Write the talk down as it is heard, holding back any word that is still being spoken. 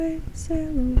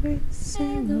Sail away,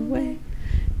 sail away.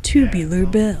 Tubular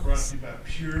bells.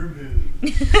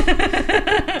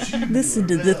 Listen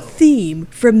to the theme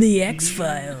from the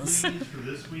X-Files. For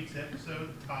this week's episode,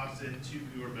 toss in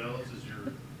Tubular Bells as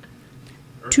your...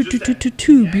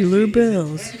 Tubular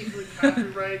bells. Is it technically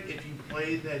copyright if you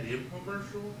play that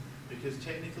infomercial? Because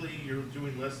technically you're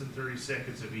doing less than 30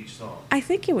 seconds of each song. I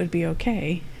think it would be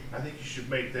okay. I think you should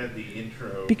make that the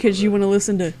intro. Because you want to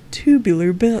listen to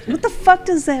Tubular bells. What the fuck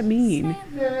does that mean?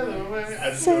 Sail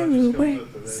away.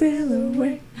 Sail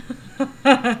away.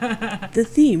 The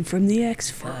theme from the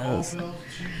X-Files.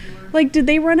 Like, did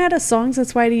they run out of songs?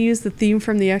 That's why they used the theme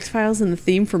from the X-Files and the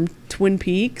theme from Twin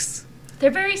Peaks? They're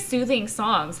very soothing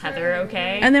songs, Heather,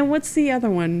 okay? And then what's the other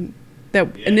one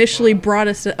that initially brought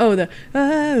us to... Oh, the...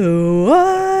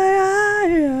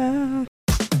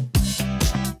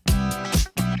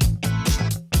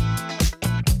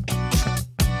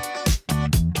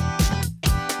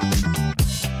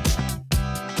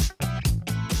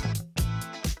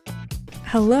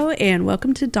 Hello and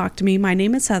welcome to Doc to Me. My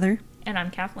name is Heather. And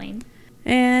I'm Kathleen.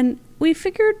 And we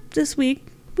figured this week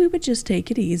we would just take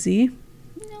it easy.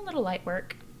 A little light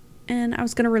work. And I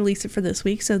was going to release it for this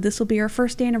week, so this will be our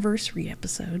first anniversary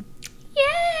episode.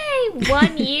 Yay!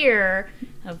 1 year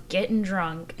of getting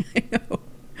drunk. I know.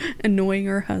 Annoying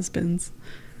our husbands.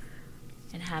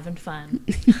 And having fun.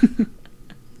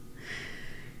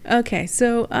 Okay,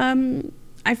 so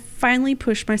I finally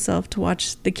pushed myself to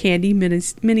watch the Candy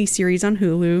mini-series on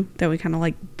Hulu that we kind of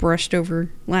like brushed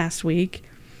over last week.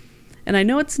 And I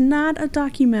know it's not a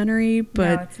documentary,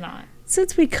 but no, it's not.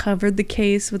 Since we covered the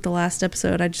case with the last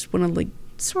episode, I just want to like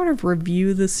sort of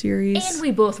review the series. And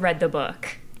we both read the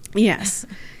book. Yes.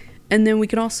 And then we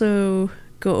can also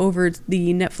go over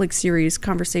the Netflix series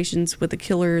Conversations with the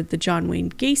Killer, the John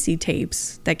Wayne Gacy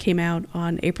tapes that came out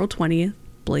on April 20th.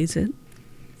 Blaze it.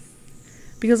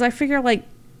 Because I figure like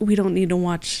we don't need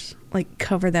to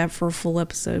cover that for a full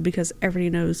episode because everybody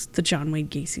knows the John Wayne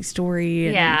Gacy story.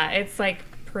 And yeah, it's like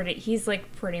he's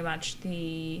like pretty much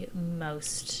the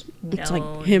most known. It's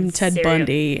like him, Ted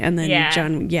Bundy, and then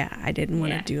John. Yeah, I didn't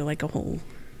want to do like a whole.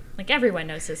 Like everyone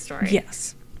knows his story.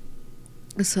 Yes.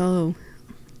 So,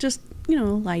 just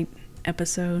light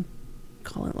episode.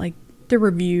 Call it like the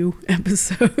review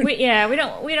episode. We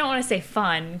don't want to say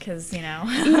fun because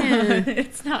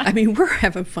it's not. I mean, we're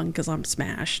having fun because I'm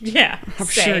smashed. Yeah, I'm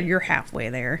sure you're halfway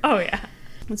there. Oh yeah.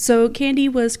 So Candy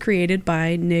was created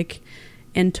by Nick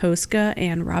Antosca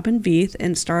and Robin Veith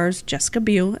and stars Jessica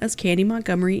Biel as Candy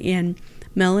Montgomery and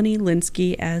Melanie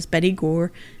Lynskey as Betty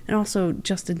Gore, and also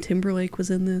Justin Timberlake was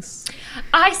in this.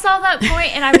 I saw that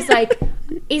point and I was like,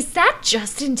 is that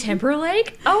Justin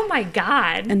Timberlake? Oh my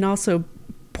god. And also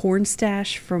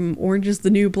Pornstache from Orange is the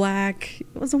New Black.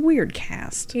 It was a weird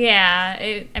cast.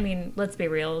 Yeah, I mean, let's be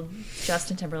real.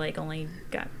 Justin Timberlake only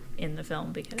got in the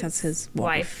film because his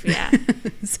wife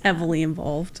is heavily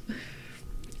involved.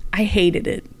 I hated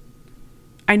it.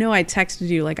 I know I texted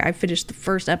you, like, I finished the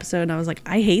first episode and I was like,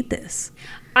 I hate this.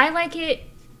 I like it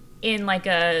in, like,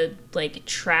 a, like,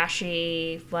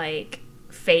 trashy, like,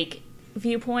 fake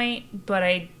viewpoint, but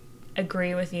I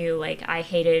agree with you. Like, I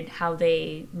hated how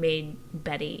they made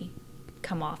Betty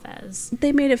come off as.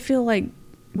 They made it feel like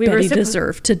Betty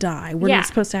deserved to die. We're not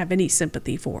supposed to have any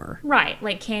sympathy for her. Right.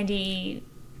 Like, Candy,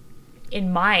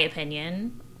 in my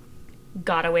opinion,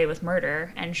 got away with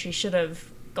murder, and she should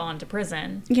have gone to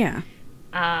prison. Yeah.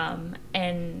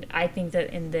 And I think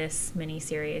that in this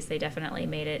miniseries, they definitely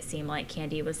made it seem like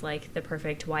Candy was like the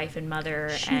perfect wife and mother.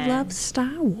 She loved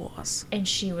Star Wars. And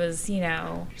she was,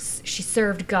 she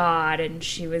served God, and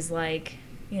she was like,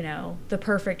 the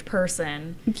perfect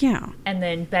person. Yeah. And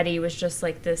then Betty was just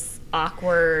like this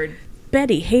awkward.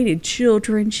 Betty hated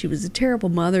children. She was a terrible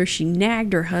mother. She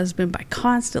nagged her husband by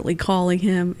constantly calling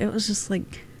him. It was just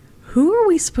like, who are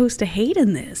we supposed to hate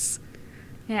in this?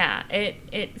 Yeah,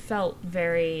 it felt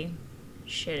very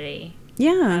shitty.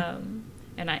 Yeah.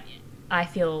 And I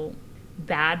feel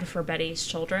bad for Betty's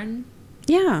children.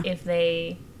 Yeah.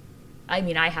 I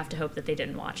have to hope that they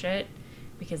didn't watch it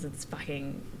because it's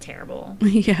fucking terrible.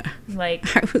 Yeah.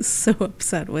 Like, I was so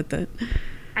upset with it.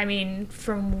 I mean,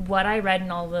 from what I read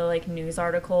in all the like news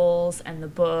articles and the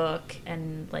book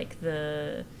and like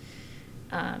the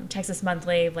Texas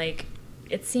Monthly, like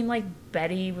it seemed like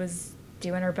Betty was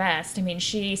doing her best. I mean,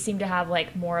 she seemed to have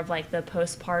like more of like the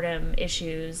postpartum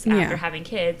issues after having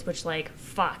kids, which like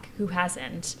fuck, who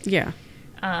hasn't? Yeah.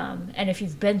 And if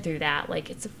you've been through that, like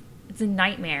it's a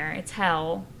nightmare. It's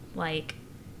hell. Like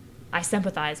I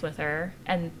sympathize with her,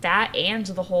 and that and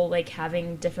the whole like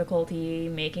having difficulty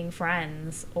making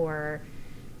friends or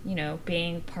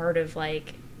being part of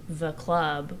like the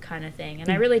club kind of thing. And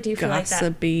I really do feel like that.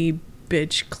 Gossipy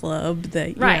bitch club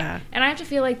that, Right. yeah. And I have to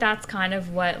feel like that's kind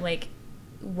of what, like,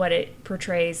 what it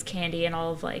portrays Candy and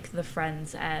all of, like, the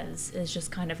friends as, is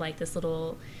just kind of like this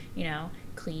little, you know,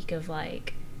 clique of,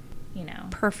 like, you know.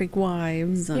 Perfect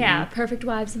wives. And Yeah, perfect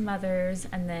wives and mothers.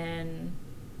 And then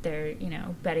they're, you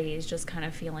know, Betty is just kind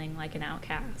of feeling like an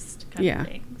outcast kind Yeah. of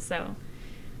thing. So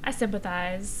I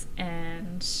sympathize.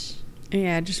 And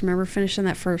Yeah, I just remember finishing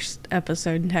that first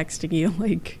episode and texting you,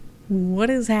 like, what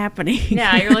is happening?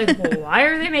 yeah, you're like, well, why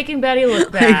are they making Betty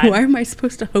look bad? Like, why am I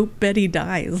supposed to hope Betty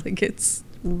dies? Like, it's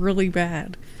really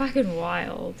bad. Fucking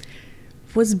wild.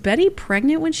 Was Betty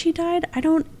pregnant when she died? I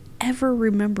don't ever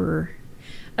remember.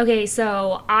 Okay,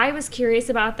 so I was curious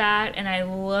about that, and I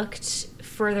looked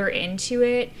further into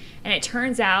it, and it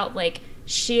turns out, like,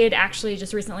 she had actually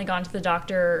just recently gone to the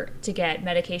doctor to get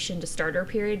medication to start her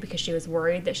period because she was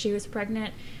worried that she was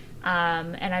pregnant.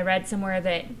 And I read somewhere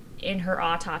that in her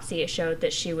autopsy it showed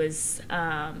that she was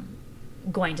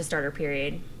going to start her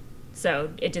period.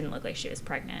 So it didn't look like she was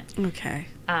pregnant. Okay.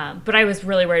 But I was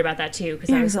really worried about that too because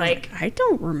I was like, I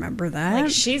don't remember that.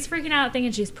 like, she's freaking out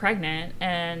thinking she's pregnant.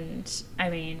 And I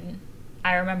mean,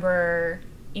 I remember,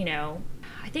 you know,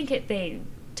 I think they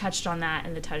touched on that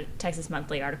in the Texas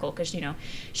Monthly article because, you know,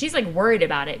 she's like worried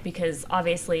about it because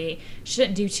obviously she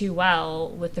didn't do too well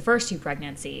with the first two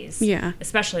pregnancies. Yeah.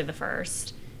 Especially the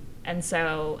first. And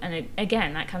so,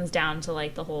 again, that comes down to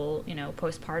like the whole, you know,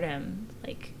 postpartum.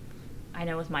 Like, I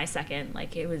know with my second,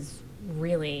 like, it was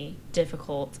really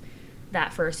difficult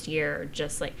that first year,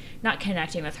 just like not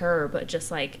connecting with her, but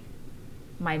just like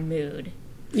my mood,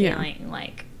 feeling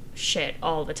like shit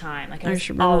all the time. Like, I just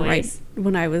remember right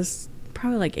when I was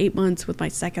probably like 8 months with my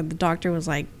second, the doctor was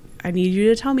like, I need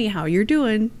you to tell me how you're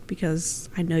doing because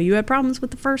I know you had problems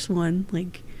with the first one.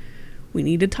 Like, we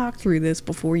need to talk through this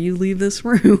before you leave this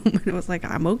room. And I was like,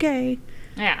 I'm okay.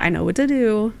 Yeah. I know what to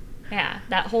do. Yeah.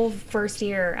 That whole first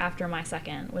year after my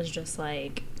second was just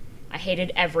like, I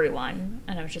hated everyone.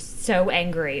 And I was just so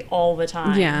angry all the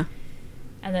time. Yeah.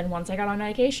 And then once I got on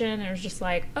medication, it was just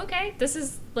like, okay, this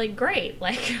is like great.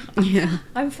 Like, Yeah.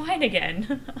 I'm fine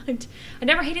again. I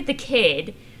never hated the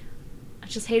kid. I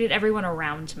just hated everyone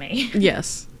around me.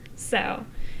 Yes. So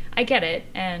I get it.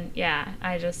 And yeah,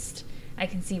 I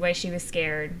can see why she was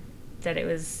scared that it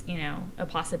was, you know, a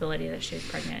possibility that she was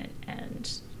pregnant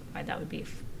and why that would be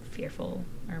fearful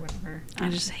or whatever. I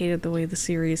just hated the way the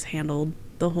series handled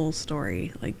the whole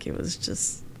story. Like, it was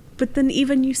just... But then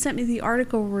even you sent me the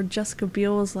article where Jessica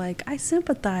Biel was like, I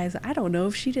sympathize. I don't know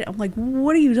if she did. I'm like,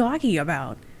 what are you talking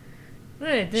about?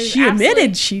 She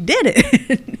admitted she did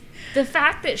it. The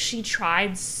fact that she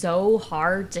tried so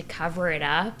hard to cover it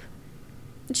up.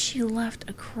 She left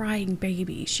a crying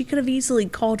baby. She could have easily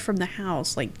called from the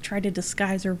house, like, tried to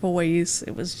disguise her voice.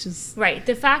 It was just... Right.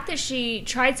 The fact that she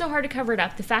tried so hard to cover it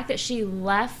up, the fact that she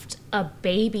left a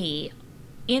baby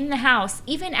in the house,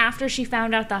 even after she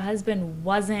found out the husband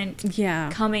wasn't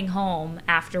coming home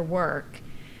after work.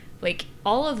 Like,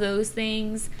 all of those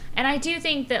things. And I do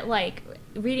think that, like,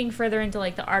 reading further into,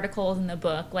 like, the articles in the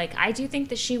book, like, I do think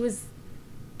that she was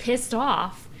pissed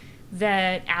off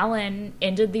that Alan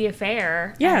ended the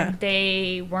affair and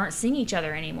they weren't seeing each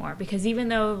other anymore. Because even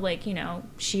though, like, you know,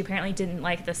 she apparently didn't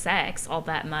like the sex all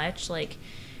that much, like,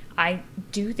 I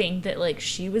do think that, like,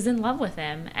 she was in love with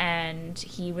him and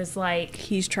he was like...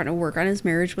 He's trying to work on his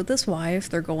marriage with his wife.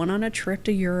 They're going on a trip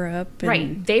to Europe. And...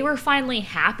 Right. They were finally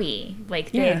happy.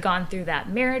 Like, they had gone through that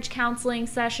marriage counseling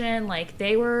session. Like,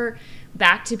 they were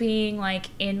back to being, like,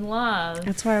 in love.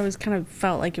 That's why I was kind of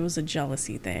felt like it was a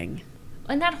jealousy thing.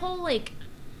 And that whole, like,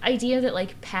 idea that,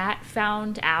 like, Pat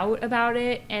found out about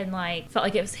it and, like, felt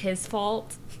like it was his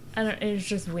fault. It was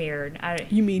just weird.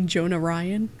 You mean Jonah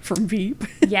Ryan from Veep?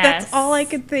 Yes. That's all I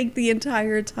could think the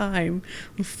entire time.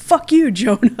 Well, fuck you,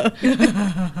 Jonah.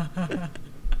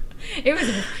 It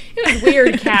was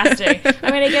weird casting.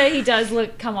 I mean, I get he does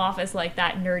come off as like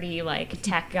that nerdy like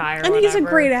tech guy or whatever. He's a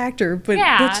great actor, but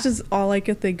that's just all I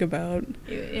could think about.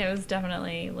 It was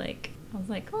definitely like, I was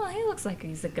like, oh, he looks like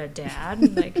he's a good dad,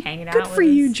 and, like, hanging out with Good for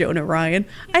you, Jonah Ryan.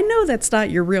 I know that's not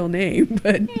your real name,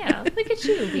 but... Yeah, look at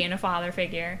you being a father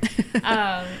figure.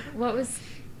 What was...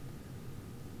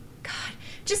 God,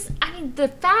 just, I mean, the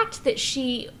fact that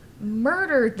she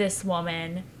murdered this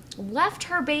woman, left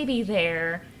her baby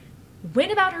there,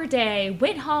 went about her day,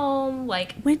 went home,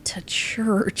 like... Went to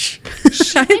church.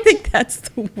 I think that's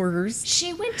the worst.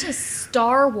 She went to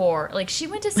Star Wars. Like, she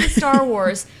went to see Star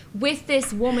Wars with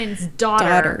this woman's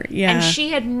daughter. Yeah. And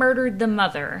she had murdered the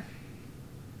mother.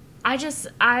 I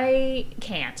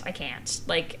can't.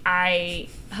 Like, I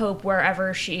hope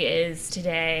wherever she is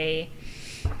today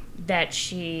that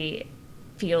she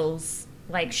feels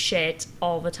like shit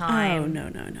all the time. Oh,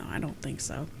 no. I don't think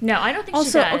so. No, I don't think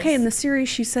Also, she does. okay, in the series,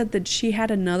 she said that she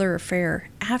had another affair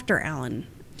after Alan.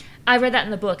 I read that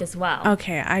in the book as well.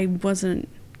 Okay, I wasn't...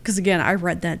 Because, again, I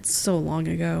read that so long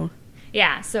ago.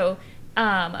 Yeah, so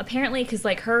apparently, because,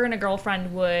 like, her and a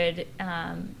girlfriend would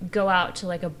go out to,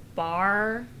 like, a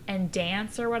bar and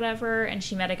dance or whatever, and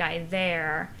she met a guy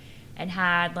there and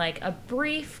had, like, a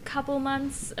brief couple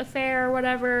months affair or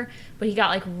whatever, but he got,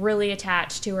 like, really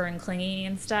attached to her and clingy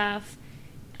and stuff.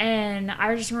 And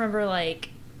I just remember, like,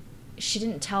 she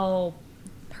didn't tell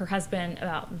her husband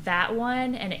about that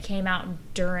one, and it came out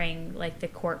during, like, the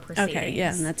court proceedings. Okay,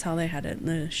 yeah, and that's how they had it in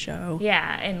the show.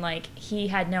 Yeah, and, like, he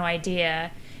had no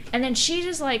idea. And then she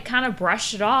just, like, kind of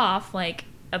brushed it off, like,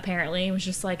 apparently. It was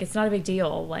just like, it's not a big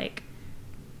deal. Like,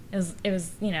 it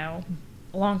was, you know,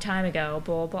 a long time ago,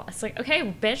 blah, blah, blah. It's like, okay,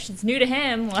 well, bitch, it's new to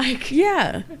him. Like,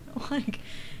 Yeah. like,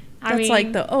 That's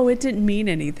like it didn't mean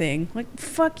anything. Like,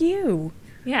 fuck you.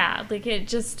 Yeah, like,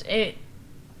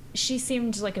 she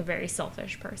seemed like a very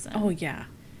selfish person. Oh, yeah.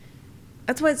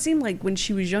 That's what it seemed like when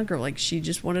she was younger. Like, she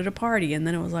just wanted a party, and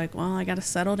then it was like, well, I gotta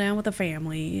settle down with a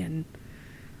family, and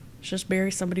just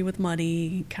marry somebody with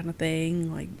money kind of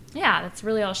thing. Like, yeah, that's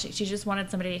really all she just wanted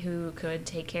somebody who could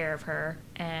take care of her.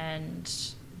 And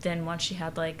then once she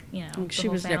had, like, you know, she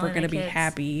was never going to be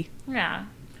happy. Yeah.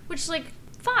 Which, like,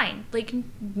 fine. Like,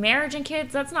 marriage and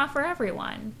kids, that's not for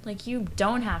everyone. Like, you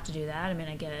don't have to do that. I mean,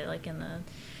 I get it. Like, in the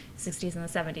 60s and the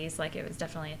 70s, like, it was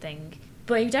definitely a thing.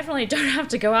 But you definitely don't have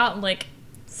to go out and, like,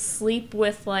 sleep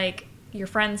with, like, your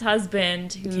friend's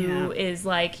husband who is,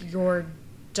 like, your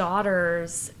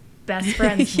daughter's best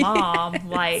friend's mom.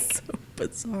 Like, so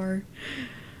bizarre.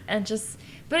 And just,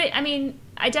 but I mean,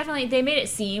 they made it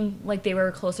seem like they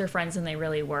were closer friends than they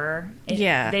really were.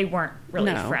 They weren't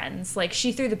really friends. Like,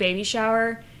 she threw the baby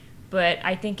shower, but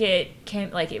I think it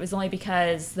was only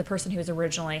because the person who was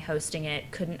originally hosting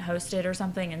it couldn't host it or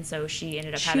something, and so she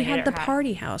ended up having it at her house. She had the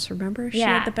party house, remember? She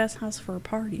had the best house for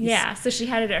parties. Yeah, so she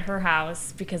had it at her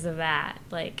house because of that.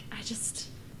 Like,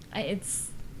 it's...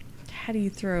 How do you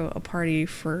throw a party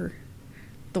for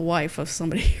the wife of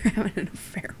somebody you're having an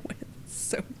affair with? It's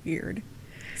so weird.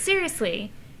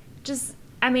 Seriously. Just,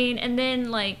 I mean, and then,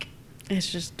 like... It's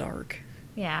just dark.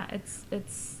 Yeah, it's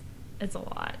a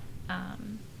lot.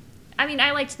 I mean,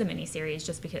 I liked the miniseries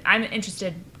just because I'm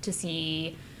interested to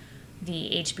see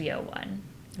the HBO one.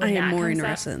 I am more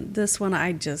interested. This one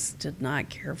I just did not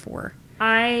care for.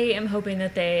 I am hoping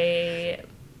that they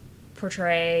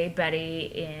portray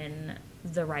Betty in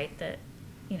the right that,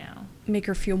 you know... Make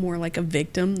her feel more like a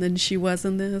victim than she was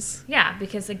in this. Yeah,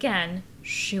 because, again,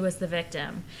 she was the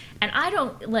victim. And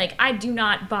I do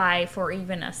not buy for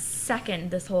even a second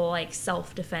this whole, like,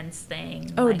 self-defense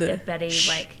thing. Oh, like, that Betty,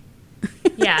 like...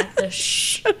 Yeah, the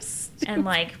shh. And,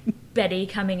 like, Betty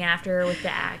coming after her with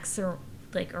the axe, or,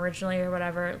 like, originally or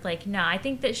whatever. Like, no, I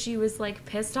think that she was, like,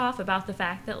 pissed off about the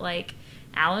fact that, like,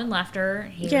 Alan left her.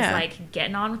 He was, like,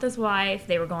 getting on with his wife.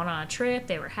 They were going on a trip.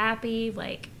 They were happy.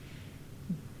 Like,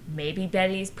 maybe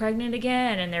Betty's pregnant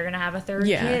again and they're going to have a third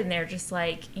kid. And they're just,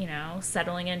 like, you know,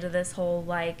 settling into this whole,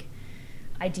 like,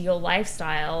 ideal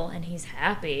lifestyle. And he's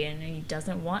happy and he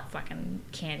doesn't want fucking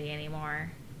Candy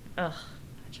anymore. Ugh.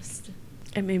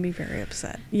 It made me very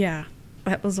upset. Yeah.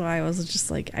 That was why I was just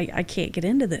like, I can't get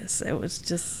into this. It was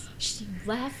just... She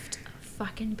left a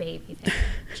fucking baby there.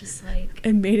 Just like...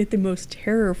 And made it the most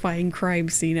terrifying crime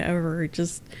scene ever.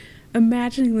 Just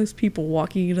imagining those people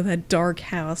walking into that dark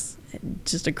house and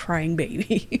just a crying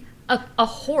baby. A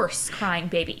horse crying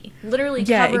baby. Literally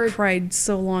covered... Yeah, it cried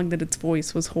so long that its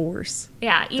voice was hoarse.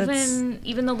 Yeah,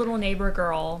 even the little neighbor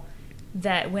girl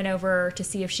that went over to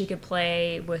see if she could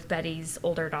play with Betty's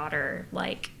older daughter,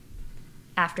 like,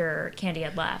 after Candy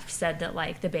had left, said that,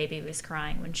 like, the baby was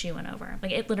crying when she went over.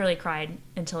 Like, it literally cried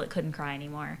until it couldn't cry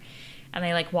anymore. And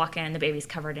they, like, walk in and the baby's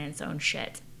covered in its own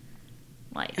shit.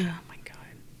 Like... Oh, my God.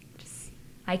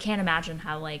 I can't imagine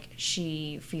how, like,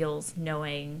 she feels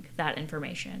knowing that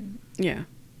information. Yeah.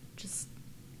 Just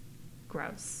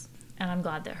gross. And I'm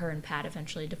glad that her and Pat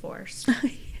eventually divorced.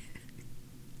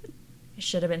 It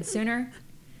should have been sooner.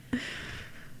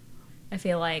 I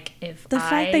feel like if the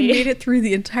fact they made it through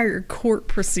the entire court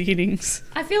proceedings.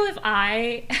 I feel if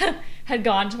I had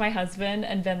gone to my husband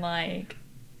and been like,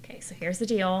 okay, so here's the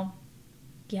deal.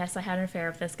 Yes, I had an affair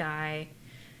with this guy.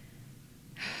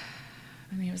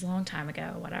 I mean, it was a long time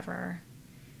ago, whatever.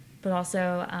 But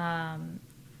also,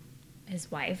 his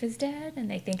wife is dead and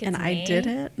they think it's And me. I did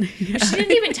it. She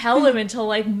didn't even tell him until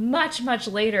like much, much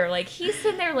later. Like he's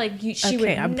sitting there like she would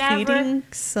I'm never. pleading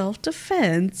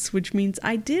self-defense, which means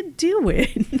I did do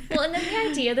it. Well, and then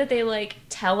the idea that they like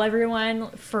tell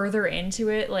everyone further into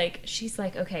it, like she's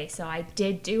like, okay, so I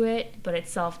did do it, but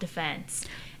it's self-defense.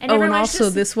 And Oh, and everyone's also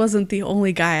just, this wasn't the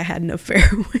only guy I had an affair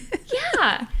with.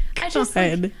 yeah. I just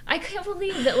like, God. I can't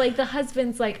believe that like the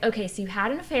husband's like, okay, so you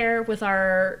had an affair with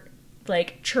our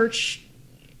like church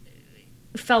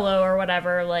fellow or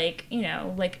whatever, like, you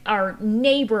know, like our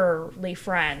neighborly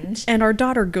friend. And our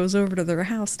daughter goes over to their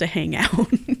house to hang out.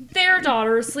 Their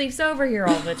daughter sleeps over here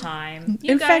all the time.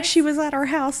 You In guys, fact, she was at our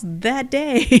house that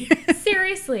day.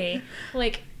 seriously,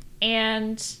 like,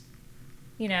 and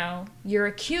you know, you're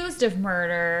accused of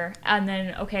murder, and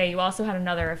then okay, you also had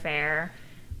another affair,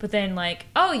 but then like,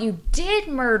 oh, you did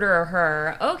murder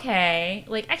her. Okay,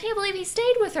 like I can't believe he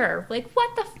stayed with her. Like,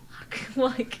 what the fuck?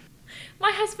 Like,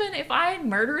 my husband, if I had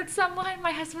murdered someone,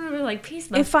 my husband would be like, peace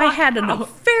the If fuck I had an out.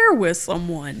 affair with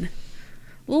someone,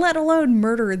 let alone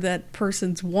murder that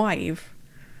person's wife.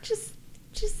 just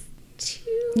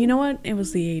too You know what? It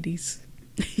was the 80s.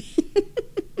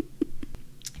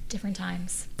 different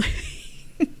times.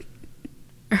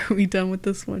 Are we done with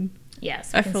this one?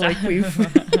 Yes, I can feel like stop. We've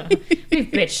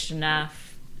bitched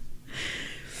enough.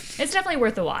 It's definitely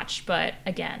worth a watch, but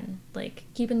again, like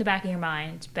keep in the back of your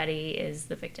mind, Betty is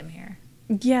the victim here,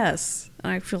 Yes.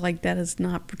 I feel like that is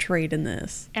not portrayed in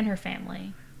this. and her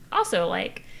family. Also,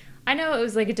 like I know it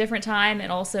was like a different time,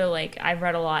 and also like I've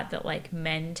read a lot that like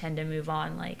men tend to move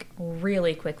on like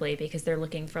really quickly because they're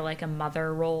looking for like a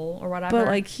mother role or whatever. But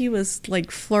like he was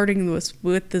like flirting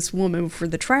with this woman before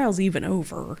the trial's even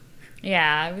over.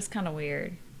 yeah, it was kind of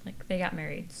weird. Like they got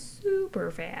married super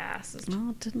fast.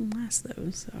 Well, it didn't last though,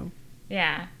 so.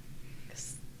 Yeah.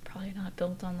 'Cause probably not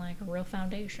built on like a real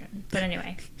foundation. But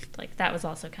anyway, like that was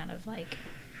also kind of like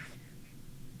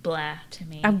blah to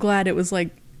me. I'm glad it was like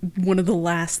one of the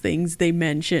last things they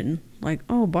mention. Like,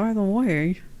 oh, by the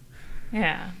way.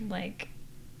 Yeah, like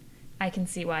I can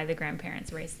see why the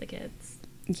grandparents raised the kids.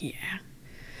 Yeah.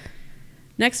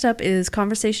 Next up is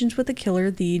Conversations with the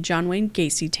Killer, the John Wayne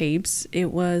Gacy tapes.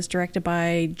 It was directed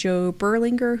by Joe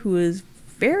Berlinger, who is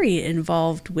very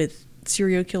involved with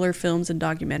serial killer films and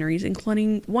documentaries,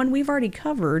 including one we've already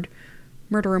covered,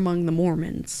 Murder Among the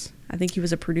Mormons. I think he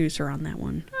was a producer on that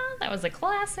one. Oh, that was a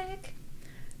classic.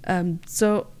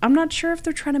 So I'm not sure if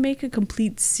they're trying to make a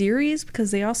complete series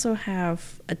because they also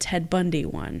have a Ted Bundy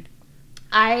one.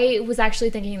 I was actually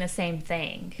thinking the same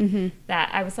thing. Mm-hmm. That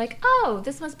I was like, oh,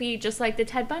 this must be just like the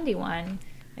Ted Bundy one,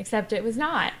 except it was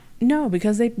not. No,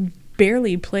 because they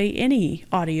barely play any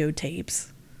audio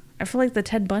tapes. I feel like the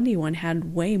Ted Bundy one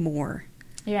had way more.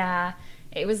 Yeah,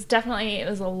 it was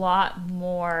a lot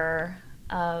more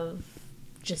of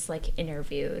just like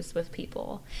interviews with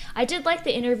people. I did like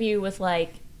the interview with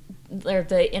or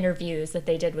the interviews that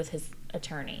they did with his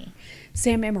attorney.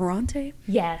 Sam Amarante?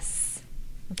 Yes.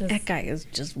 That guy is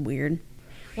just weird.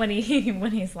 When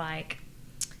he's like,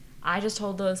 I just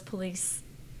told those police,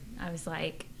 I was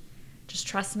like, just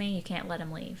trust me, you can't let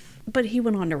him leave. But he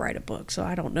went on to write a book, so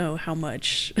I don't know how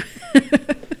much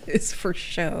is for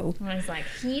show. And I was like,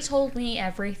 he told me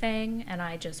everything, and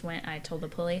I told the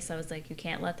police, I was like, you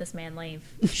can't let this man leave.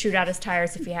 Shoot out his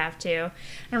tires if you have to. And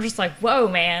I'm just like, whoa,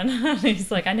 man. He's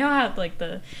like, I know how, like,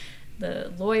 the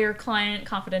lawyer-client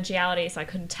confidentiality, so I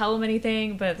couldn't tell him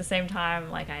anything, but at the same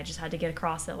time, like, I just had to get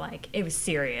across that, like, it was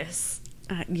serious.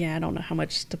 Yeah, I don't know how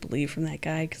much to believe from that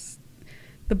guy, because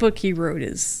the book he wrote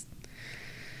is...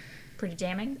 Pretty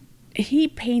damning. He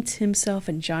paints himself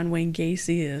and John Wayne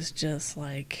Gacy as just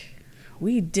like,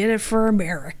 we did it for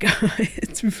America.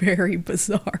 It's very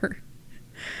bizarre.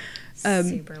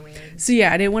 Super weird. So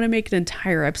yeah, I didn't want to make an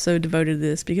entire episode devoted to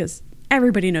this because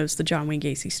everybody knows the John Wayne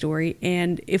Gacy story.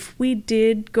 And if we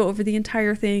did go over the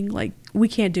entire thing, like, we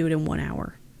can't do it in 1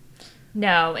 hour.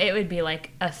 No, it would be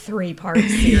like a 3-part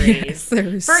series. Yes,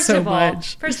 there's First so of all,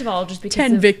 much. just because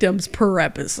 10 victims per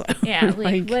episode. Yeah,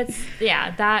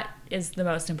 that is the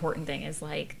most important thing, is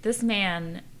like, this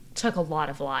man took a lot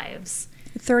of lives.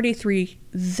 33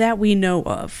 that we know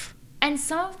of. And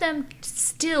some of them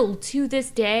still, to this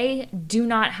day, do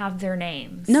not have their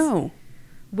names. No.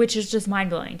 Which is just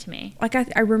mind-blowing to me. Like,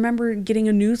 I remember getting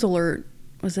a news alert,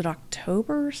 was it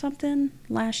October or something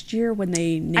last year, when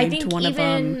they named one of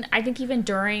them? I think even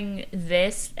during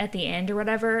this, at the end or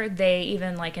whatever, they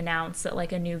even, like, announced that,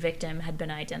 like, a new victim had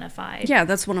been identified. Yeah,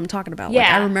 that's what I'm talking about. Yeah.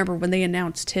 Like, I remember when they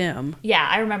announced him. Yeah,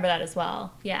 I remember that as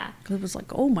well. Yeah. It was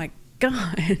like, oh my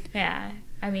God. Yeah.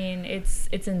 I mean, it's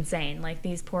insane. Like,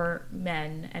 these poor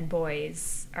men and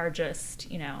boys are just,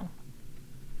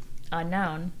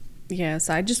 unknown. Yes,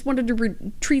 I just wanted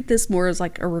to treat this more as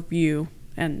like a review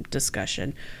and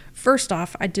discussion. First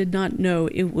off, I did not know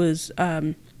it was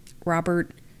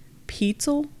Robert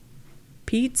Peetzel.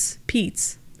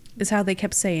 Peets is how they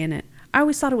kept saying it. I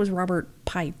always thought it was Robert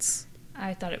Pites.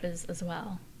 I thought it was as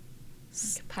well.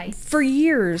 Like For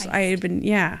years, Peist. I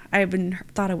had been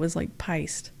thought it was like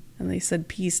Peist, and they said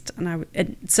Peist,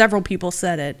 and several people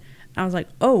said it. I was like,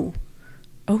 oh,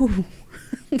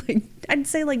 like I'd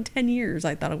say like 10 years.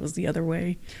 I thought it was the other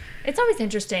way. It's always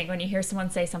interesting when you hear someone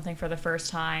say something for the first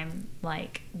time,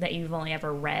 like that you've only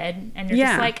ever read, and you're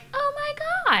Yeah. just like, oh my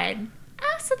God.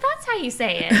 Oh, so that's how you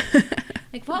say it.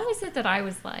 Like, what was it that I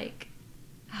was like?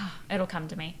 Oh, it'll come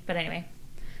to me. But anyway.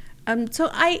 So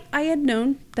I had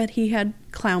known that he had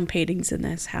clown paintings in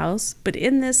this house, but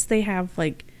in this they have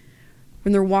like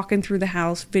when they're walking through the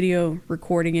house, video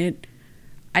recording it.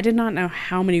 I did not know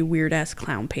how many weird ass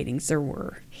clown paintings there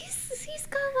were. He's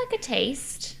got like a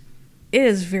taste. It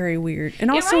is very weird, and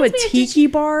It also a reminds me of- tiki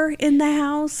bar in the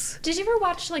house. Did you ever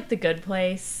watch like The Good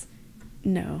Place?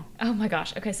 No. Oh my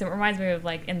gosh. Okay, so it reminds me of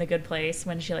like in The Good Place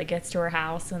when she like gets to her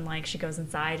house and like she goes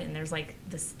inside and there's like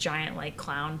this giant like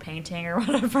clown painting or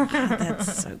whatever.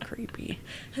 That's so creepy.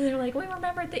 And they're like, we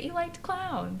remembered that you liked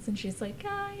clowns. And she's like,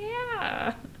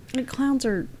 yeah. And clowns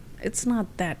are, it's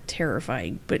not that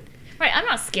terrifying, but Right, I'm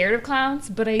not scared of clowns,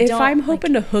 but I if don't. I'm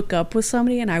hoping to hook up with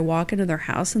somebody and I walk into their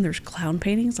house and there's clown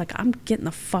paintings, like I'm getting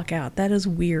the fuck out. That is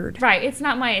weird. Right, it's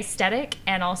not my aesthetic,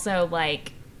 and also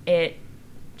like it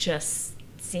just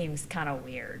seems kind of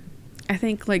weird. I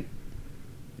think like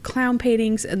clown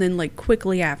paintings and then like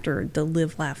quickly after the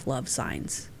live, laugh, love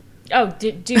signs. Oh,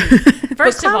 dude. But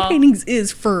First of clown all, paintings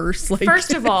is first. Like,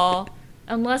 first of all,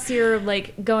 unless you're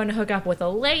like going to hook up with a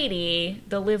lady,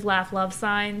 the live, laugh, love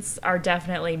signs are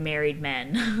definitely married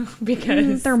men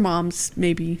because their moms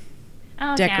maybe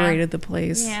oh, decorated the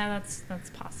place. Yeah, that's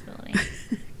a possibility.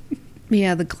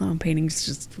 Yeah, the clown paintings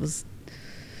just was.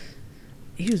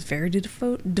 He was very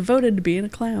devoted to being a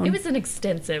clown. It was an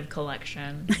extensive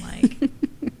collection, like.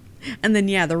 And then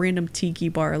yeah, the random tiki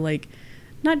bar, like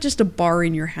not just a bar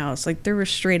in your house, like there was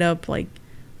straight up like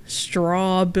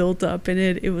straw built up in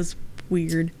it. It was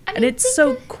weird. I mean, and it's think so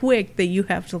of- quick that you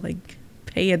have to like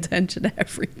pay attention to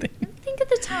everything. Think of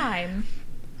the time.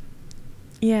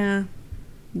 Yeah.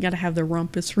 You gotta have the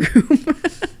rumpus room.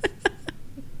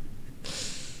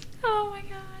 Oh my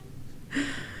god.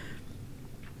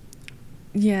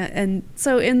 Yeah, and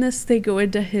so in this they go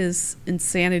into his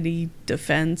insanity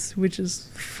defense, which is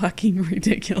fucking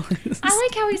ridiculous. I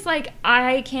like how he's like,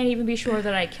 I can't even be sure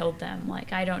that I killed them.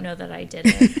 Like, I don't know that I did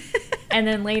it. And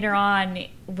then later on,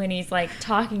 when he's like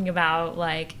talking about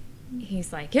like,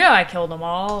 he's like, yeah, I killed them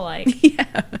all. Like, Yeah.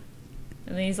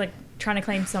 and then he's like trying to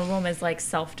claim some of them as like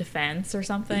self-defense or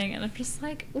something. And I'm just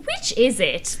like, which is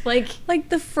it? Like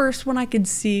the first one I could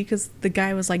see because the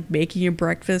guy was like making a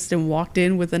breakfast and walked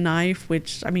in with a knife,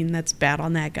 which I mean that's bad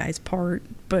on that guy's part,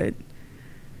 but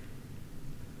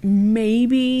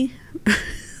maybe.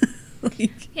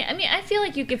 Like, yeah, I mean, I feel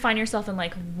like you could find yourself in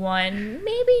like one,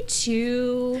 maybe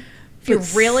two. If you're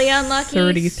but really unlucky,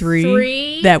 33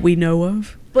 three. that we know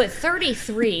of. But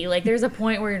 33, like there's a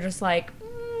point where you're just like,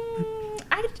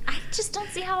 I just don't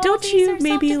see how all Don't these you are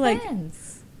maybe, like,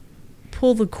 self-defense.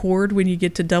 Pull the cord when you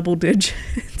get to double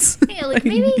digits. Yeah, like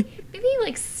maybe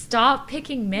like stop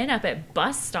picking men up at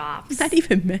bus stops. Not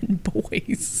even men,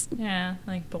 boys. Yeah,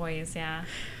 like boys, yeah.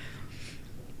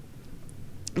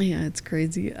 Yeah, it's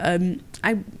crazy.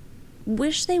 I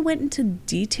wish they went into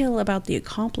detail about the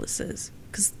accomplices,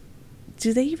 because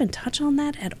do they even touch on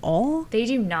that at all? They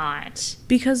do not.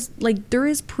 Because like there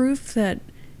is proof that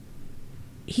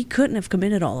he couldn't have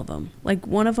committed all of them. Like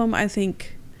one of them, I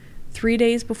think 3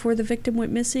 days before the victim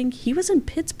went missing, he was in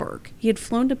Pittsburgh. He had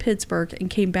flown to Pittsburgh and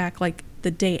came back like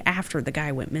the day after the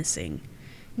guy went missing.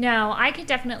 No, I could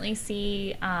definitely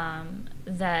see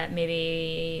that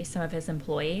maybe some of his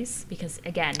employees, because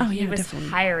again, Oh, he yeah, was definitely.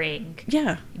 hiring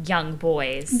Yeah, young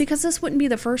boys. because this wouldn't be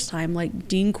the first time. Like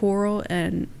Dean Corll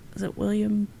and is it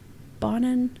William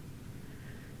Bonin?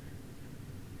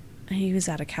 He was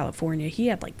out of California. He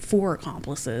had like 4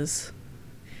 accomplices.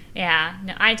 Yeah,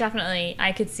 no,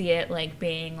 I could see it like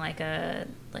being like a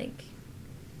like,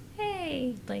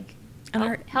 hey, like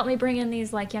And help me bring in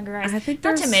these like younger guys. I think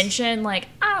not to there's- mention like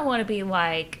I don't want to be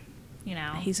like, you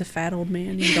know, He's a fat old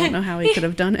man. You don't know how he could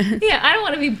have done it. yeah, I don't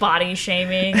want to be body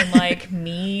shaming and like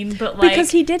mean, but like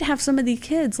Because he did have some of these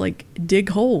kids like dig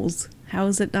holes. How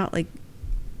is it not like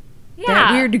yeah.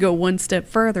 that weird to go one step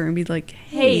further and be like,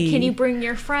 Hey, can you bring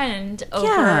your friend over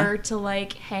Yeah. to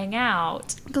like hang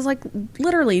out? Because like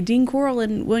literally Dean Corll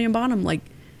and William Bonham, like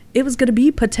it was going to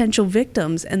be potential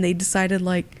victims, and they decided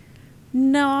like,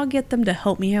 no, I'll get them to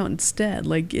help me out instead.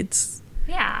 Like, it's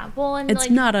well, and it's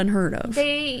like, not unheard of.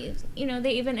 they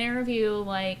even interview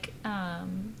like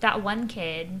that one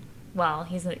kid. Well,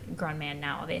 he's a grown man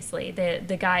now, obviously.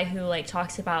 The guy who like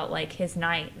talks about like his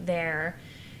night there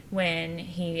when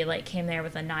he like came there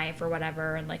with a knife or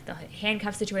whatever, and like the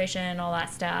handcuff situation, all that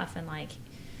stuff, and like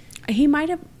He might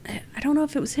have, I don't know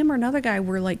if it was him or another guy,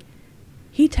 where like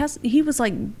he was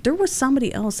like, there was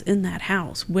somebody else in that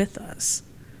house with us.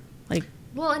 Like,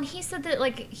 well, and he said that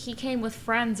like he came with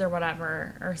friends or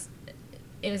whatever, or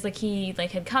it was like he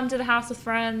like had come to the house with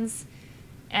friends,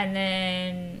 and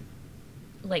then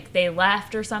like they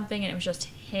left or something, and it was just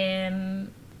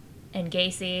him and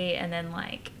Gacy, and then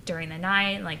like during the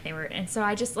night, like they were, and so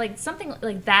I just like something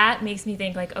like that makes me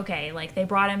think like, okay, like they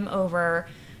brought him over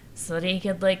so that he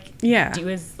could like do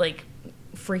his like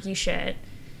freaky shit,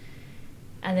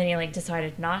 and then he like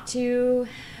decided not to,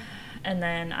 and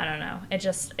then I don't know,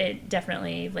 it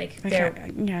definitely like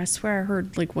I swear I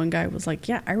heard like one guy was like,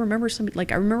 yeah, I remember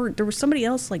there was somebody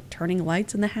else like turning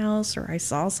lights in the house, or I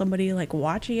saw somebody like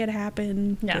watching it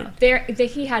happen. No,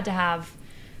 he had to have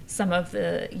some of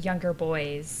the younger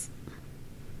boys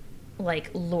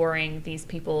like luring these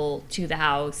people to the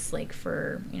house like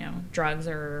for, you know, drugs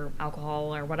or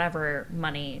alcohol or whatever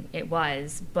money it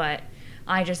was, but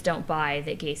I just don't buy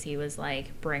that Gacy was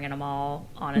like bringing them all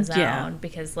on his own,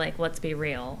 because like, let's be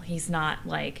real, he's not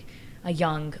like a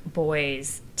young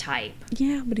boys type.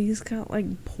 Yeah, but he's got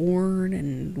like porn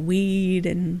and weed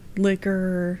and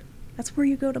liquor. That's where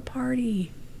you go to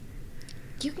party.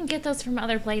 You can get those from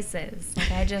other places.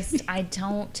 Like, I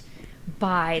don't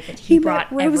buy that he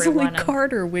brought met Rosalie everyone.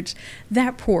 Carter, which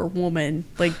that poor woman,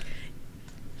 like,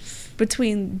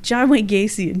 between John Wayne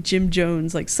Gacy and Jim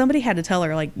Jones, like, somebody had to tell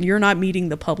her, like, you're not meeting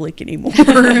the public anymore.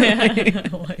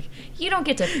 Like, you don't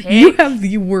get to pick. You have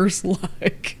the worst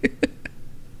luck.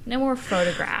 No more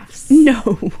photographs.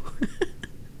 No.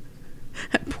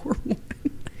 That poor woman.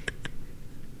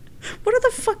 What are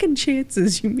the fucking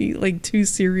chances you meet like 2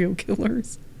 serial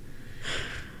killers?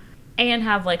 And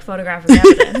have like photographic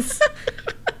evidence.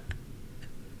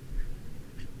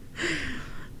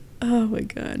 Oh my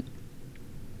god.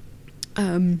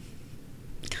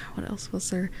 What else was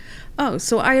there? Oh,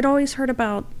 so I had always heard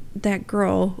about that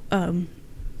girl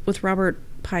with Robert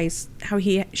Paice, how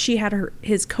she had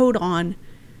his coat on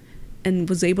and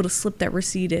was able to slip that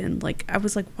receipt in. Like, I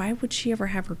was like, why would she ever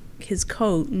have his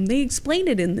coat? And they explained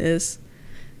it in this,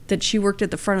 that she worked at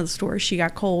the front of the store. She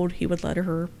got cold. He would let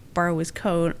her borrow his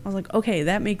coat. I was like, okay,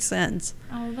 that makes sense.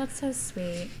 Oh, that's so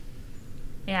sweet.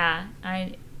 Yeah,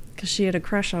 because she had a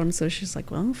crush on him, so she's like,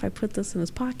 well, if I put this in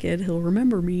his pocket, he'll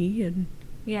remember me. And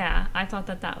yeah, I thought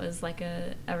that was like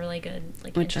a really good,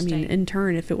 like, which, I mean, in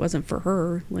turn, if it wasn't for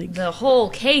her, like, the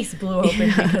whole case blew open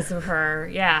because of her.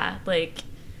 Yeah, like,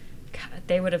 God,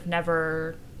 they would have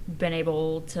never been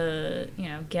able to, you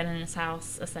know, get in his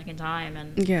house a second time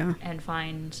and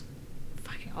find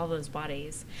fucking all those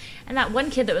bodies. And that one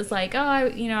kid that was like, oh,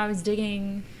 I was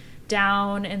digging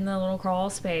down in the little crawl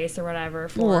space or whatever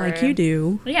like you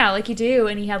do. Yeah, like you do.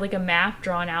 And he had like a map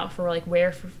drawn out for like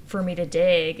where for me to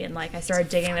dig, and like I started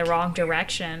digging the wrong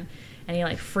direction, and he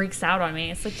like freaks out on me.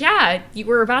 It's like, yeah, you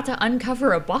were about to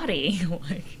uncover a body.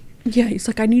 Like, yeah, he's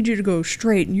like, I need you to go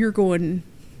straight, and you're going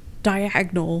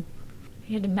diagonal.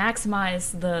 He had to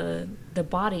maximize the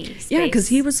body space. Yeah, because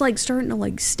he was like starting to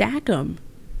like stack them.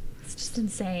 It's just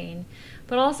insane.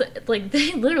 But also, like,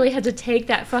 they literally had to take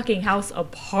that fucking house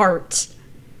apart.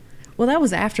 Well, that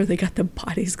was after they got the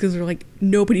bodies, because they're like,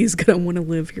 nobody's gonna want to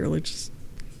live here. Let's just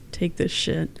take this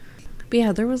shit. But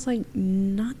yeah, there was like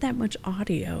not that much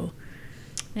audio.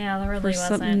 Yeah, there really wasn't.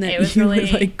 Something that it was you really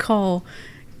would like call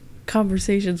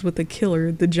Conversations with the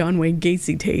Killer, the John Wayne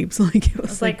Gacy tapes. Like, it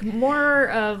was like more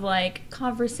of like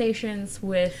conversations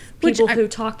with people who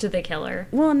talk to the killer.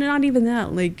 Well, not even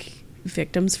that. Like,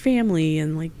 victim's family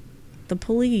and like the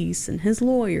police and his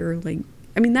lawyer. Like,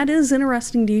 I mean, that is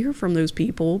interesting to hear from those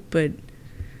people, but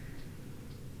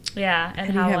yeah,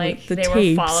 and how like they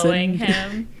were following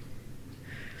him.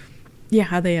 Yeah,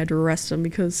 how they had to arrest him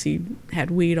because he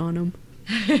had weed on him.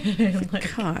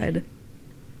 Like, God.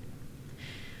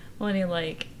 When he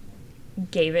like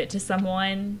gave it to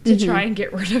someone to try and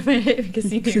get rid of it because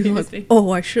he knew he was like,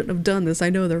 oh, I shouldn't have done this. I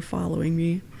know they're following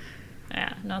me.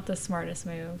 Yeah, not the smartest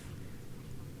move.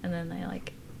 And then they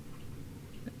like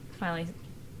finally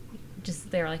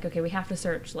they were like, okay, we have to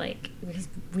search, like, because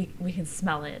we can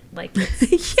smell it, like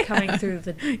it's coming through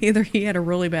the, either he had a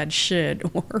really bad shit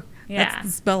or that's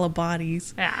the smell of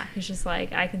bodies. Yeah, he's just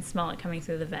like, I can smell it coming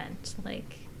through the vent,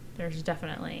 like there's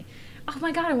definitely. Oh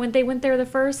my god! And when they went there the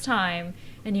first time,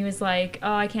 and he was like,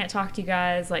 "Oh, I can't talk to you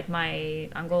guys. Like my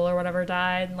uncle or whatever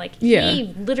died." Like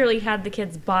he literally had the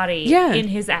kid's body in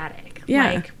his attic.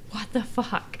 Yeah. Like what the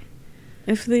fuck?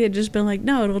 If they had just been like,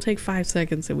 no, it'll take 5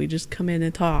 seconds and we just come in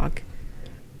and talk.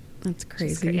 That's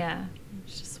crazy. Yeah,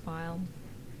 it's just wild.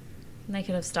 And they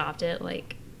could have stopped it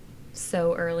like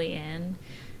so early in.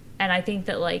 And I think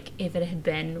that like if it had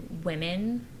been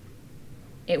women,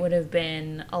 it would have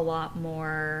been a lot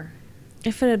more.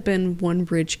 If it had been one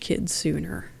rich kid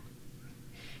sooner.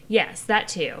 Yes, that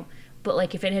too. But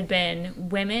like if it had been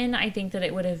women, I think that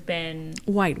it would have been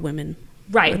White women.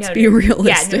 right. Let's be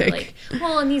realistic. Yeah, no, like,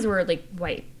 well, and these were like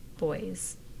white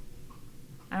boys.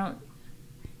 I don't.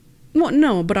 Well,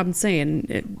 no, but I'm saying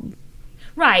it,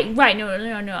 Right.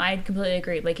 No. I completely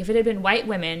agree. Like if it had been white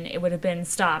women, it would have been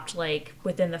stopped like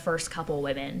within the first couple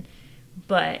women.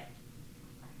 But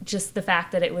just the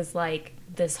fact that it was like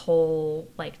this whole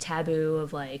like taboo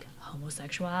of like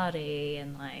homosexuality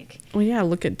and like well, yeah,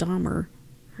 look at Dahmer.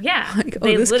 yeah, Like,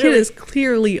 oh, this kid is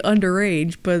clearly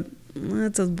underage, but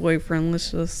that's his boyfriend.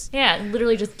 Let's just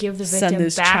literally just give the victim send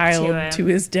this back child to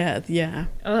his death. Yeah.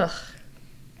 Ugh.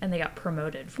 And they got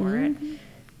promoted for it.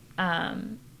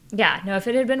 Yeah, no, if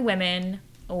it had been women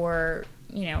or,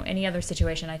 you know, any other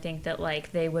situation, I think that,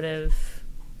 like, they would have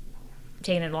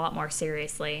taken it a lot more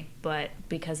seriously. But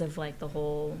because of, like, the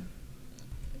whole,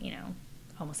 you know,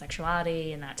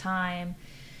 homosexuality in that time,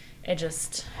 it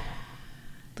just...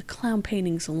 The clown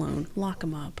paintings alone. Lock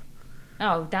him up.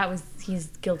 Oh, he's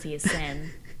guilty as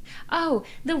sin. Oh,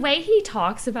 the way he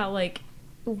talks about, like,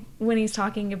 when he's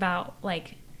talking about,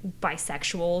 like,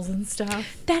 bisexuals and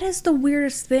stuff. That is the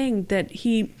weirdest thing, that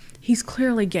he's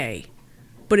clearly gay.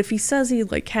 But if he says he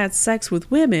like had sex with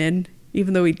women,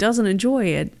 even though he doesn't enjoy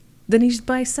it, then he's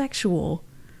bisexual.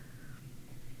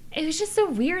 It was just so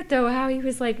weird though how he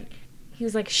was like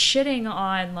shitting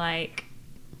on like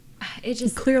it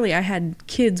just clearly I had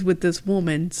kids with this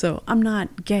woman, so I'm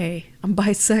not gay. I'm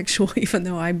bisexual even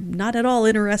though I'm not at all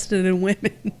interested in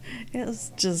women. It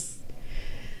was just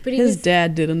but his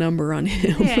dad did a number on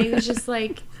him. Yeah, he was just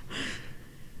like,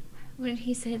 when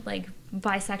he said like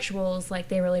bisexuals, like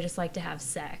they really just like to have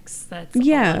sex. That's all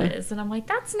it is. And I'm like,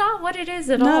 that's not what it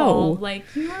is at all. Like,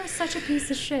 you are such a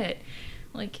piece of shit.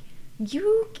 Like,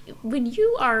 when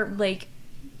you are like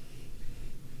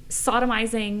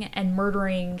sodomizing and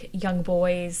murdering young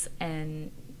boys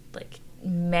and like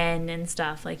men and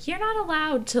stuff, like you're not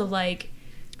allowed to like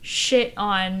shit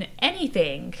on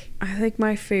anything. I think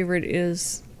my favorite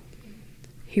is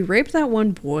he raped that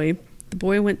one boy. The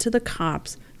boy went to the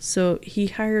cops, so he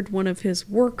hired one of his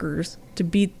workers to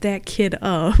beat that kid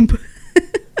up.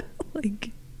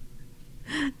 Like,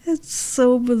 it's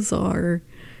so bizarre.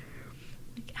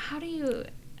 Like, how do you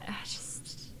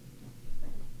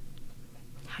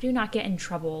not get in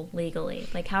trouble legally?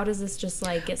 Like, how does this just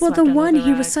like get swept under the rug?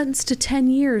 He was sentenced to 10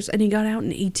 years and he got out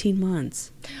in 18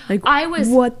 months. Like, I was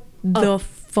what the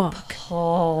fuck?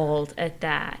 Appalled at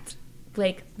that.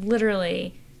 Like,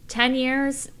 literally 10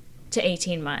 years to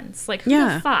 18 months. Like, who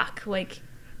the fuck? Like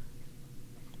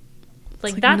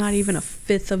that's not even a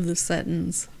fifth of the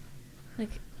sentence.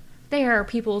 Like, there are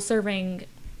people serving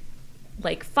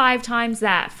like 5 times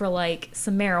that for like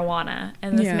some marijuana,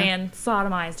 and this man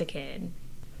sodomized a kid.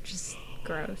 Just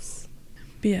gross.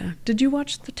 Yeah. Did you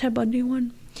watch the Ted Bundy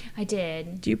one? I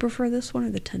did. Do you prefer this one or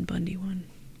the Ted Bundy one?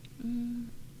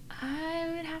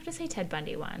 I would have to say Ted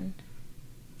Bundy one.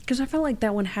 Because I felt like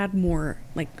that one had more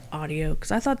like audio.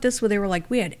 Because I thought this one, they were like,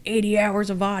 we had 80 hours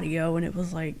of audio, and it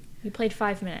was like... You played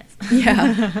 5 minutes.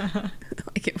 Yeah.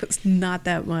 Like, it was not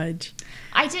that much.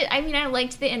 I did. I mean, I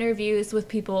liked the interviews with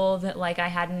people that like I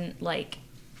hadn't like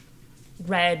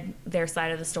read their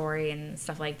side of the story and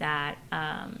stuff like that.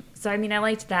 So I mean, I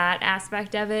liked that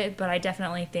aspect of it, but I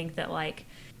definitely think that like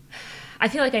I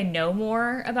feel like I know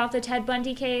more about the Ted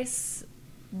Bundy case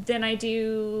than I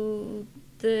do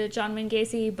the John Wayne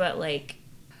Gacy, but like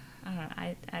I don't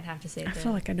know, I'd have to say I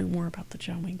feel like I know more about the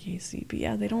John Wayne Gacy, but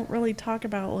yeah, they don't really talk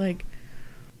about like,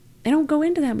 they don't go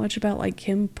into that much about like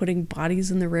him putting bodies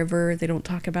in the river. They don't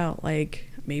talk about like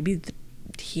maybe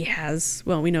he has,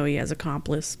 well, we know he has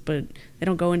accomplice, but they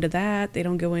don't go into that. They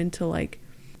don't go into like,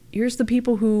 here's the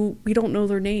people who we don't know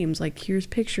their names, like here's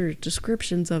pictures,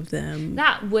 descriptions of them.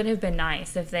 That would have been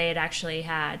nice if they had actually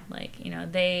had like, you know,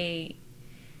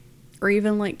 or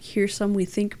even like, here's some we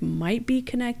think might be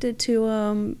connected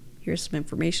to here's some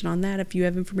information on that. If you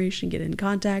have information, get in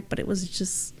contact. But it was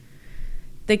just,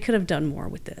 they could have done more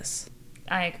with this.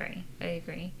 I agree.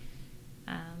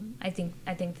 I think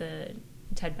the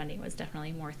Ted Bundy was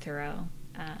definitely more thorough.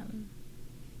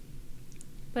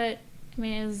 But I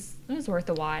mean, it was worth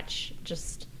a watch.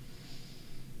 Just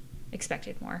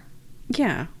expected more.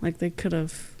 Yeah, like they could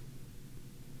have,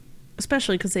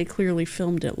 especially because they clearly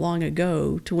filmed it long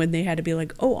ago to when they had to be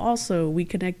like, oh, also we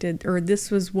connected, or this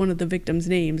was one of the victims'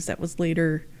 names that was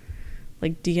later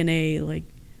like DNA, like,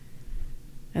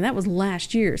 and that was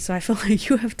last year. So I feel like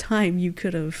you have time you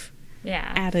could have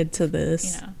added to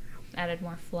this. You know, added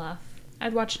more fluff.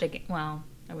 I'd watch it again. Well,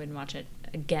 I wouldn't watch it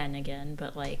again,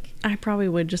 but like. I probably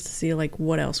would, just to see like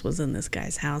what else was in this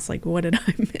guy's house. Like, what did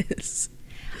I miss?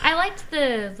 I liked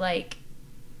the like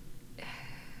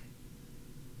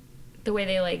the way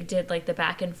they like did like the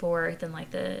back and forth and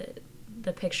like the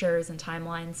pictures and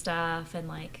timeline stuff, and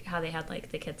like how they had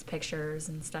like the kids' pictures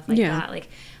and stuff like that. Like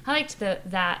I liked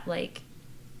that like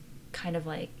kind of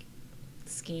like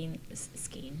scene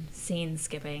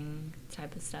skipping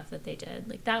type of stuff that they did.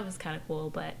 Like that was kind of cool,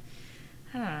 but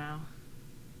I don't know.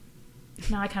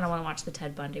 Now I kind of want to watch the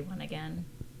Ted Bundy one again.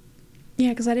 Yeah,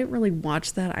 because I didn't really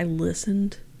watch that. I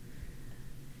listened.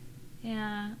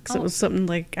 Yeah. Because it was something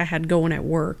like I had going at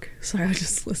work, so I would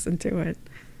just listen to it.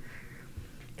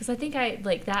 Because I think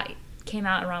that came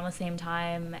out around the same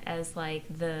time as like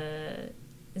the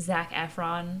Zac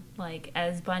Efron like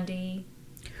as Bundy.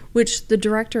 Which the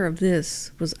director of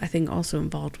this was, I think, also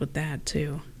involved with that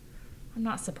too. I'm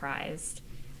not surprised.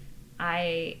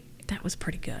 That was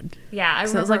pretty good. Yeah, I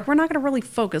remember. So I was like, we're not going to really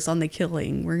focus on the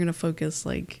killing. We're going to focus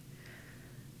like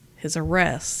his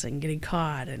arrests and getting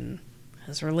caught and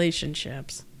his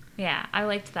relationships. Yeah, I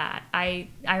liked that. I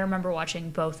remember watching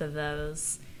both of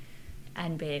those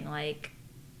and being like,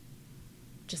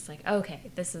 just like, okay,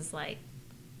 this is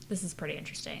pretty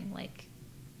interesting. Like,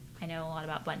 I know a lot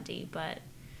about Bundy, but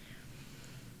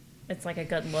it's like a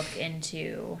good look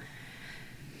into,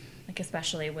 like,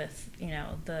 especially with, you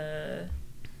know, the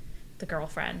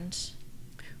girlfriend.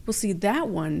 Well, see, that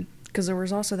one, because there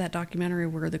was also that documentary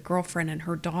where the girlfriend and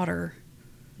her daughter.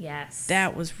 Yes.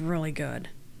 That was really good.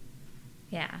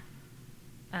 Yeah.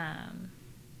 I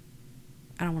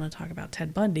don't want to talk about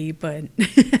Ted Bundy, but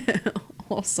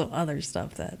also other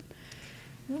stuff that.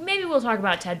 Maybe we'll talk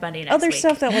about Ted Bundy next week. Other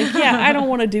stuff that, like, yeah, I don't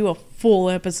want to do a full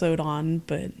episode on,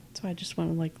 but so I just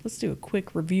want to, like, let's do a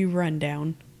quick review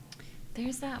rundown.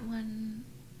 There's that one,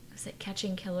 was it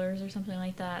Catching Killers or something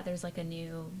like that? There's, like, a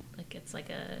new, like, it's like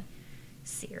a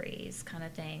series kind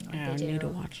of thing. Like yeah, I need to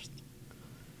watch.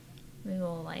 Maybe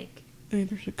we'll, like. I think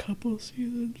there's a couple of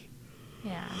seasons.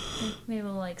 Yeah, maybe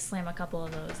we'll, like, slam a couple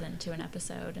of those into an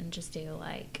episode and just do,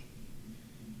 like,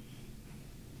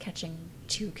 Catching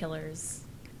Two Killers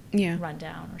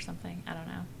rundown or something. I don't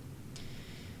know.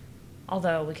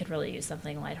 Although we could really use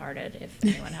something lighthearted if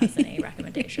anyone has any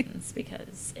recommendations,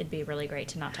 because it'd be really great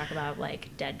to not talk about,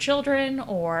 like, dead children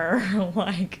or,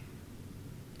 like,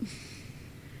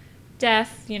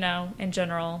 death, you know, in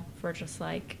general, for just,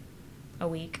 like, a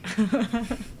week.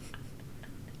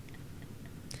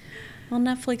 Well,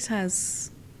 Netflix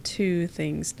has 2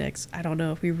 things next. I don't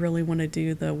know if we really want to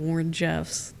do the Warren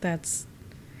Jeffs. That's,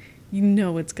 you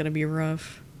know, it's going to be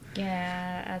rough.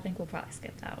 Yeah, I think we'll probably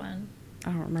skip that one. I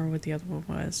don't remember what the other one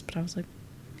was, but I was like,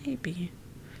 maybe.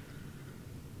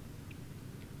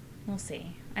 We'll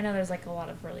see. I know there's, like, a lot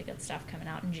of really good stuff coming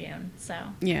out in June, so.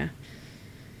 Yeah.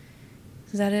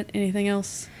 Is that it? Anything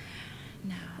else?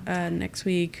 No. Next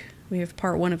week, we have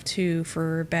part 1 of 2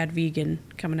 for Bad Vegan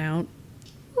coming out.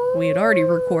 We had already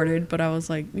recorded, but I was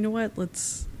like, you know what?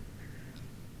 Let's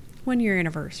 1 year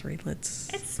anniversary.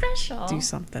 It's special. Do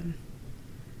something.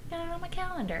 Got it on my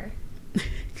calendar.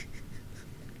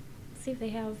 See if they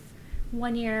have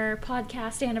 1 year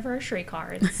podcast anniversary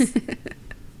cards.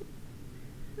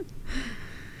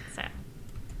 So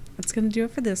that's gonna do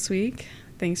it for this week.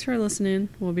 Thanks for listening.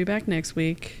 We'll be back next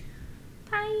week.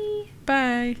 Bye.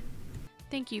 Bye.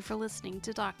 Thank you for listening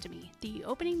to Doc to Me. The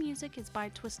opening music is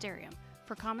by Twisterium.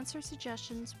 For comments or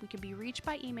suggestions, we can be reached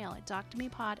by email at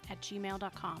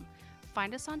doctomepod@gmail.com.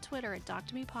 Find us on Twitter at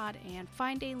doctomepod and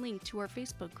find a link to our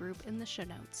Facebook group in the show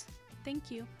notes.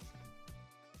 Thank you.